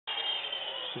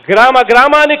గ్రామ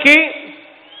గ్రామానికి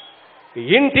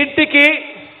ఇంటింటికి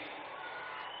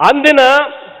అందిన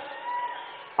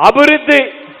అభివృద్ధి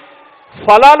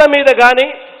ఫలాల మీద కానీ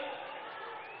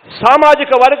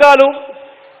సామాజిక వర్గాలు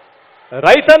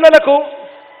రైతన్నలకు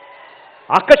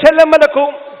అక్క చెల్లెమ్మలకు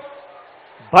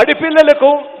బడి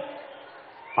పిల్లలకు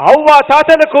అవ్వ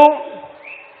తాతలకు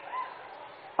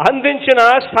అందించిన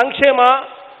సంక్షేమ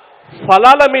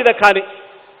ఫలాల మీద కానీ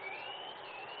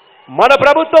మన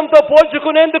ప్రభుత్వంతో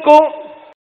పోల్చుకునేందుకు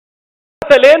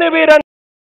లేని వీరని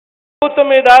ప్రభుత్వం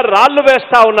మీద రాళ్లు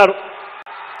వేస్తా ఉన్నారు.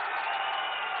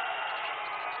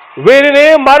 వీరిని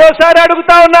మరోసారి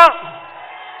అడుగుతా ఉన్నా,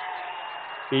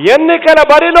 ఎన్నికల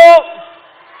బరిలో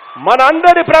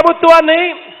మనందరి ప్రభుత్వాన్ని,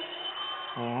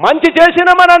 మంచి చేసిన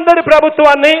మనందరి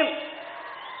ప్రభుత్వాన్ని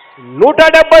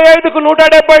 175కు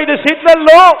 175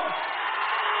 సీట్లలో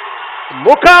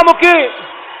ముఖాముఖి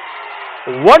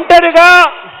ఒంటరిగా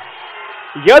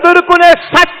ఎదుర్కొనే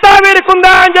సత్తా వీరికుందా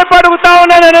అని చెప్పి అడుగుతా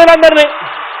ఉన్నాను నేను అందరినీ.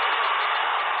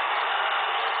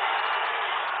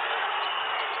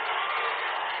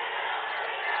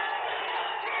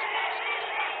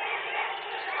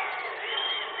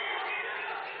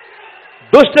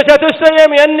 దుష్ట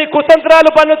చతుష్టయం ఎన్ని కుతంత్రాలు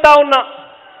పన్నుతా ఉన్నా,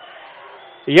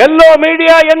 ఎల్లో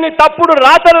మీడియా ఎన్ని తప్పుడు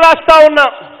రాతలు రాస్తా ఉన్నా,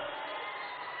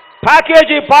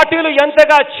 ప్యాకేజీ పార్టీలు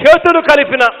ఎంతగా చేతులు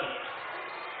కలిపిన,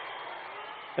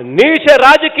 నీచ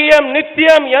రాజకీయం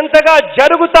నిత్యం ఎంతగా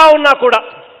జరుగుతా ఉన్నా కూడా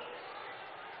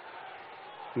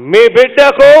మీ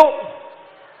బిడ్డకు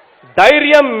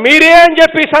ధైర్యం మీరే అని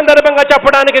చెప్పి సందర్భంగా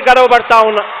చెప్పడానికి గర్వపడతా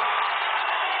ఉన్నా.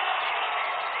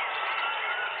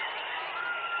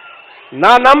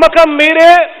 నా నమ్మకం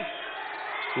మీరే,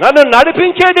 నన్ను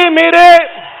నడిపించేది మీరే.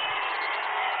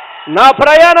 నా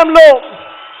ప్రయాణంలో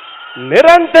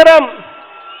నిరంతరం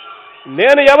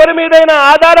నేను ఎవరి మీదైనా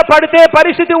ఆధారపడితే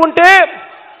పరిస్థితి ఉంటే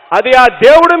అది ఆ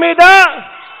దేవుడి మీద,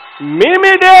 మీ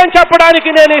మీదే అని చెప్పడానికి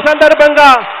నేను ఈ సందర్భంగా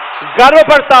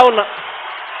గర్వపడతా ఉన్నా.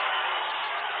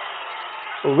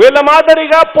 వీళ్ళ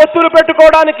మాదిరిగా పొత్తులు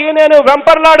పెట్టుకోవడానికి నేను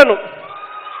వెంపర్లాడను,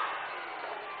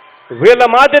 వీళ్ళ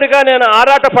మాదిరిగా నేను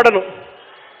ఆరాటపడను.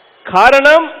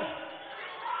 కారణం,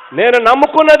 నేను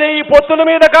నమ్ముకున్నది ఈ పొత్తుల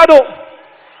మీద కాదు.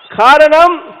 కారణం,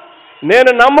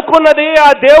 నేను నమ్ముకున్నది ఆ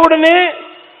దేవుడిని,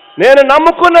 నేను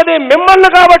నమ్ముకున్నది మిమ్మల్ని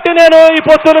కాబట్టి నేను ఈ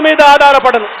పొత్తుల మీద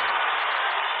ఆధారపడను.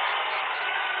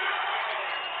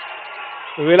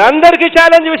 వీళ్ళందరికీ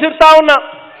ఛాలెంజ్ విసురుతా ఉన్నా.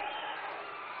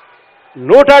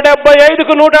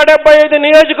 175కు 175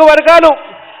 నియోజకవర్గాలు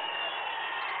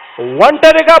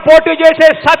ఒంటరిగా పోటీ చేసే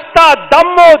సత్తా,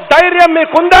 దమ్ము, ధైర్యం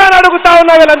మీకుందా అని అడుగుతా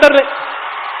ఉన్నా వీళ్ళందరినీ.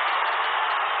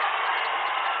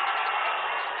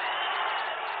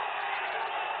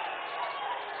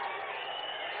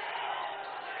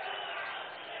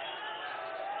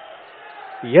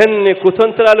 ఎన్ని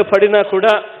కుతంత్రాలు పడినా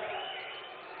కూడా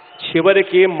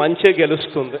చివరికి మంచి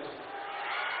గెలుస్తుంది.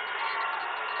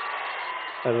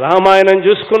 రామాయణం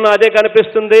చూసుకున్నా అదే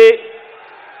కనిపిస్తుంది,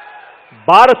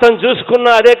 భారతం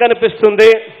చూసుకున్నా అదే కనిపిస్తుంది,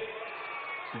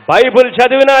 బైబిల్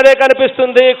చదివినా అదే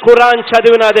కనిపిస్తుంది, ఖురాన్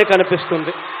చదివినా అదే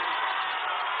కనిపిస్తుంది.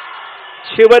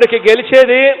 చివరికి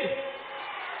గెలిచేది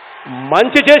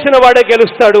మంచి చేసిన వాడే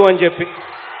గెలుస్తాడు అని చెప్పి.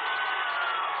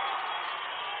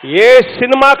 ఏ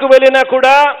సినిమాకు వెళ్ళినా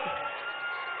కూడా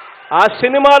ఆ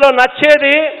సినిమాలో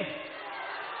నచ్చేది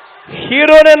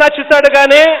హీరోనే నచ్చుతాడు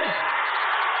కానీ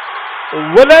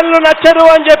విలన్లు నచ్చరు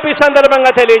అని చెప్పి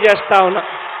సందర్భంగా తెలియజేస్తా ఉన్నా.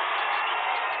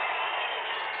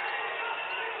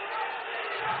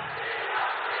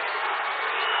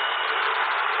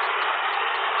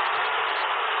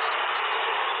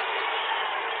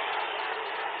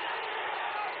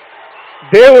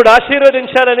 దేవుడు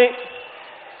ఆశీర్వదించాలని,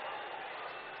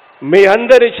 మీ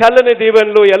అందరి చల్లని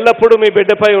దీవెనలు ఎల్లప్పుడూ మీ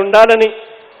బిడ్డపై ఉండాలని,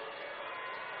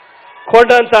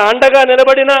 కొండంత అండగా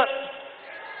నిలబడిన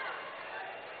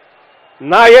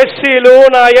నా ఎస్సీలు,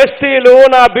 నా ఎస్టీలు,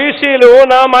 నా బీసీలు,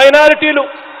 నా మైనారిటీలు,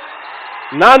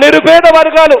 నా నిరుపేద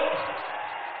వర్గాలు,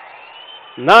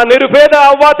 నా నిరుపేద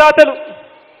అవ్వాతాతలు,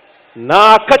 నా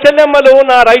అక్క చెల్లెమ్మలు,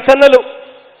 నా రైతన్నలు,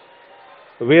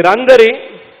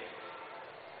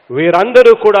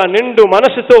 వీరందరూ కూడా నిండు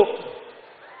మనసుతో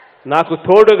నాకు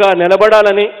తోడుగా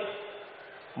నిలబడాలని,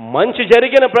 మంచి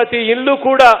జరిగిన ప్రతి ఇల్లు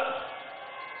కూడా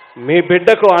మీ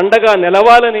బిడ్డకు అండగా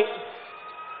నిలవాలని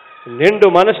నిండు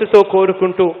మనసుతో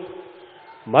కోరుకుంటూ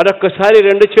మరొక్కసారి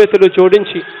 2 చేతులు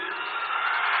జోడించి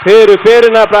పేరు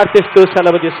పేరున ప్రార్థిస్తూ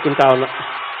సెలవు తీసుకుంటా ఉన్నా.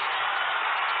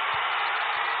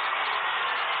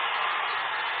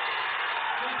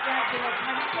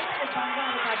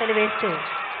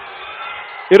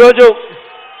 ఈరోజు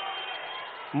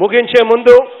ముగించే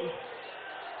ముందు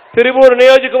తిరువూరు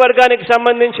నియోజకవర్గానికి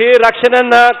సంబంధించి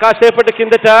రక్షణన్న కాసేపటి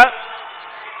కిందట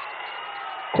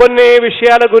కొన్ని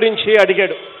విషయాల గురించి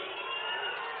అడిగాడు.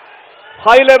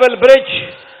 High level bridge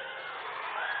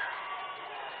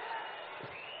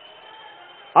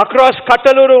across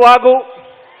Kattaluru వాగు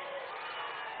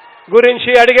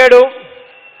గురించి అడిగాడు.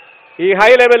 ఈ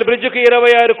హై లెవెల్ బ్రిడ్జ్కి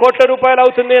 26 కోట్ల రూపాయలు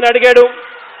అవుతుంది అని అడిగాడు.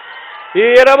 ఈ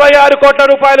 26 కోట్ల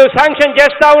రూపాయలు శాంక్షన్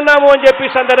చేస్తా ఉన్నాము అని చెప్పి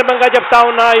సందర్భంగా చెప్తా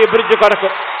ఉన్నా ఈ బ్రిడ్జ్ కొరకు.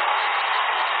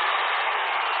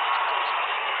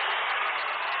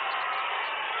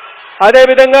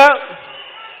 అదేవిధంగా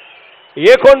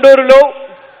ఏకొండూరులో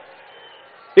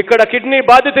ఇక్కడ కిడ్నీ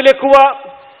బాధితులు ఎక్కువ,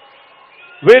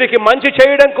 వీరికి మంచి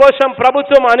చేయడం కోసం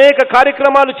ప్రభుత్వం అనేక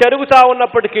కార్యక్రమాలు చేస్తూ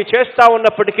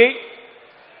ఉన్నప్పటికీ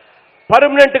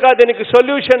పర్మనెంట్గా దీనికి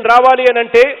సొల్యూషన్ రావాలి అని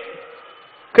అంటే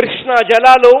కృష్ణా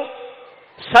జలాలు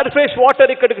సర్ఫేస్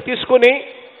వాటర్ ఇక్కడికి తీసుకుని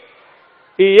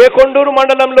ఈ ఏకొండూరు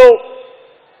మండలంలో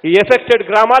ఈ ఎఫెక్టెడ్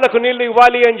గ్రామాలకు నీళ్లు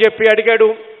ఇవ్వాలి అని చెప్పి అడిగాడు.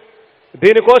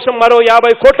 దీనికోసం మరో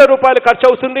 50 కోట్ల రూపాయలు ఖర్చు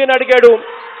అవుతుంది అని అడిగాడు.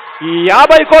 ఈ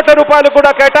 50 కోట్ల రూపాయలు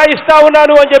కూడా కేటాయిస్తా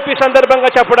ఉన్నాను అని చెప్పి సందర్భంగా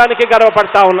చెప్పడానికి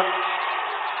గర్వపడతా ఉన్నా.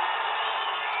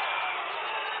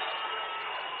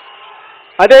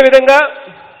 అదేవిధంగా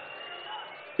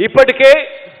ఇప్పటికే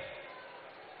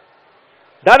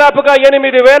దాదాపుగా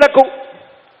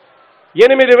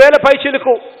 8,000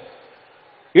 పైచిలకు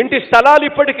ఇంటి స్థలాలు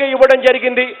ఇప్పటికే ఇవ్వడం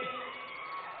జరిగింది.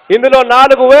 ఇందులో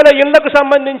 4,000 ఇళ్లకు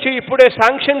సంబంధించి ఇప్పుడే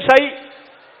శాంక్షన్స్ అయి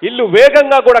ఇల్లు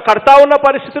వేగంగా కూడా కడతా ఉన్న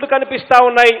పరిస్థితులు కనిపిస్తూ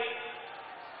ఉన్నాయి.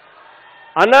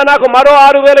 అన్నా నాకు మరో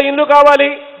 6,000 ఇల్లు కావాలి,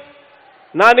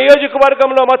 నా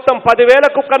నియోజకవర్గంలో మొత్తం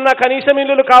 10,000కు కన్నా కనీసం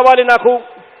ఇల్లులు కావాలి నాకు,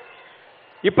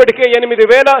 ఇప్పటికే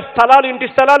 8,000 స్థలాలు ఇంటి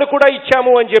స్థలాలు కూడా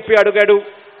ఇచ్చాము అని చెప్పి అడిగాడు.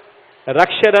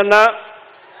 రక్షణన్న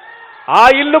ఆ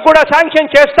ఇల్లు కూడా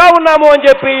శాంక్షన్ చేస్తా ఉన్నాము అని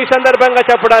చెప్పి ఈ సందర్భంగా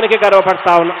చెప్పడానికి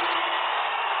గర్వపడతా ఉన్నా.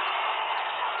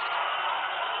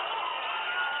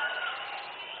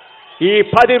 ఈ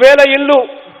 10,000 ఇల్లు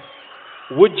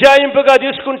ఉజ్జాయింపుగా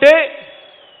తీసుకుంటే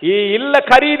ఈ ఇళ్ల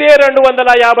ఖరీదే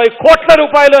 250 కోట్ల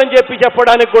రూపాయలు అని చెప్పి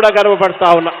చెప్పడానికి కూడా గర్వపడతా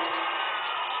ఉన్నా.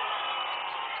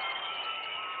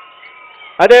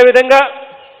 అదేవిధంగా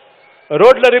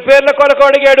రోడ్ల రిపేర్ల కొరకు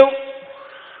అడిగాడు.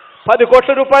 10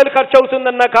 కోట్ల రూపాయలు ఖర్చు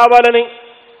అవుతుందన్నా కావాలని,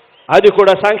 అది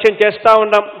కూడా శాంక్షన్ చేస్తూ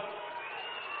ఉన్నాం.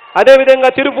 అదేవిధంగా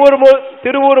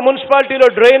తిరువూరు మున్సిపాలిటీలో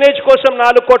డ్రైనేజ్ కోసం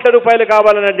 4 కోట్ల రూపాయలు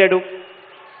కావాలని అడిగాడు,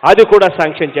 అది కూడా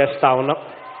శాంక్షన్ చేస్తూ ఉన్నాం.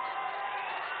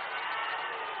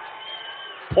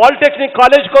 పాలిటెక్నిక్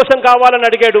కాలేజ్ కోసం కావాలని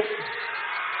అడిగాడు.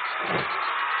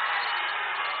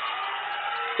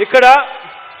 ఇక్కడ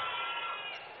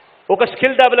ఒక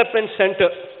స్కిల్ డెవలప్మెంట్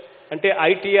సెంటర్ అంటే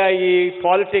ఐటీఐ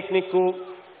పాలిటెక్నిక్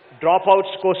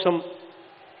డ్రాప్అవుట్స్ కోసం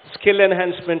స్కిల్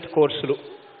ఎన్హాన్స్మెంట్ కోర్సులు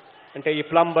అంటే ఈ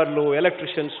ప్లంబర్లు,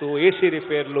 ఎలక్ట్రిషియన్స్, ఏసీ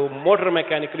రిపేర్లు, మోటార్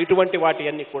మెకానికల్, ఇటువంటి వాటి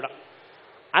అన్నీ కూడా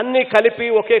అన్నీ కలిపి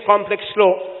ఒకే కాంప్లెక్స్లో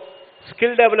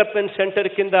స్కిల్ డెవలప్మెంట్ సెంటర్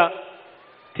కింద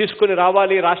తీసుకుని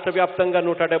రావాలి. రాష్ట్ర వ్యాప్తంగా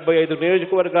 175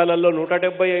 నియోజకవర్గాలలో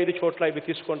 175 చోట్ల ఇవి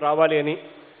తీసుకొని రావాలి అని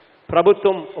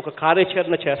ప్రభుత్వం ఒక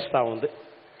కార్యాచరణ చేస్తూ ఉంది.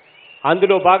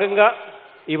 అందులో భాగంగా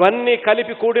ఇవన్నీ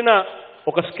కలిపి కూడిన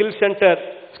ఒక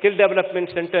స్కిల్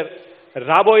డెవలప్మెంట్ సెంటర్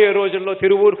రాబోయే రోజుల్లో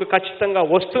తిరువూరుకు ఖచ్చితంగా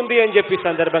వస్తుంది అని చెప్పి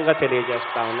సందర్భంగా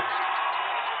తెలియజేస్తా ఉన్నా.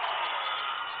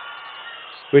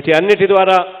 వీటి అన్నిటి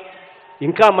ద్వారా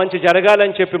ఇంకా మంచి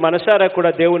జరగాలని చెప్పి మనసారా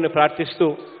కూడా దేవుణ్ణి ప్రార్థిస్తూ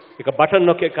ఇక బటన్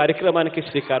నొక్కే కార్యక్రమానికి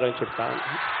శ్రీకారం చుడతా ఉన్నాం.